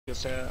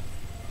Just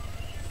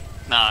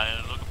Nah,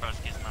 Luca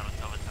Broski's not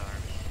a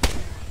Tower.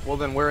 well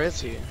then where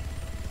is he?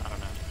 I don't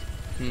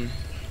know.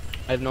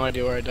 I have no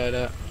idea where I died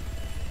at.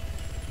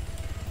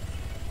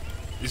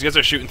 These guys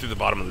are shooting through the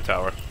bottom of the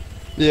tower.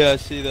 Yeah, I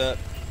see that.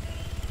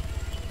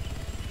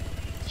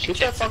 Shoot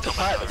that fucking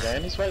pilot,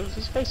 man. He's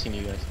facing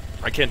you guys.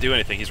 I can't do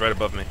anything. He's right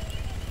above me.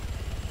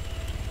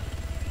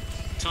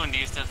 2 and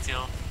D still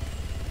steal.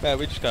 Man,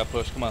 we just got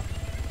pushed. Come on.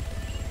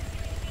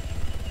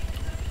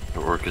 The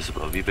orc is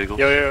above you, Biggle?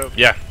 Yo.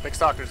 Yeah. Big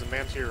Stock, there's a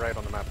man to your right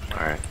on the map.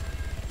 Alright.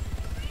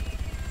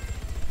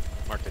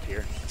 Marked it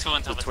here. 2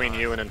 until Between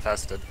you and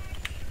Infested.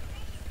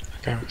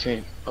 Okay.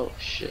 Between. Oh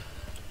shit.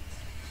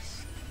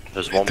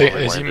 There's one more.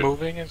 Is he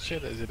moving and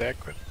shit? Is it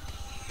accurate?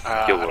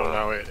 I Yo, don't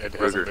know. It hasn't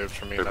Ruger, moved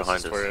for me. they're That's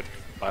behind just us. where it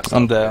last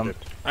I'm updated. down.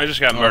 I just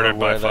got I don't murdered know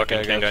by where that fucking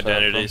guy King got shot from.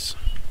 Identities.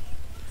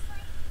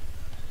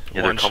 Yeah,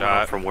 they're One coming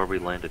shot. up from where we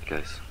landed,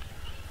 guys.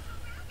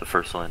 The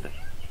first landing.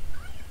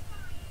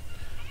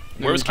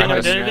 Where was King I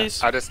just-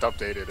 Identities? I just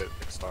updated it.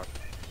 Big Stock.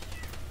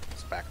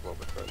 It's back a little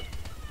bit further.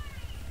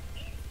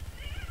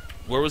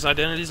 Where was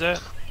Identities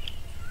at?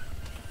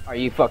 Are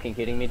you fucking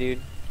kidding me,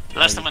 dude?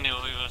 Last time I knew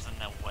he was on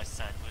the west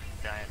side with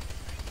Diane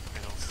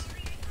Riddles.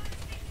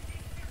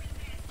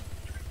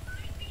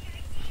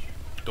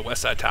 The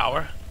West Side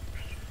Tower?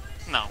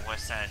 No,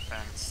 west side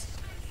fence.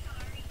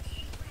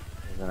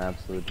 It was an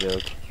absolute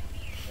joke.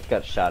 I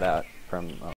got shot out from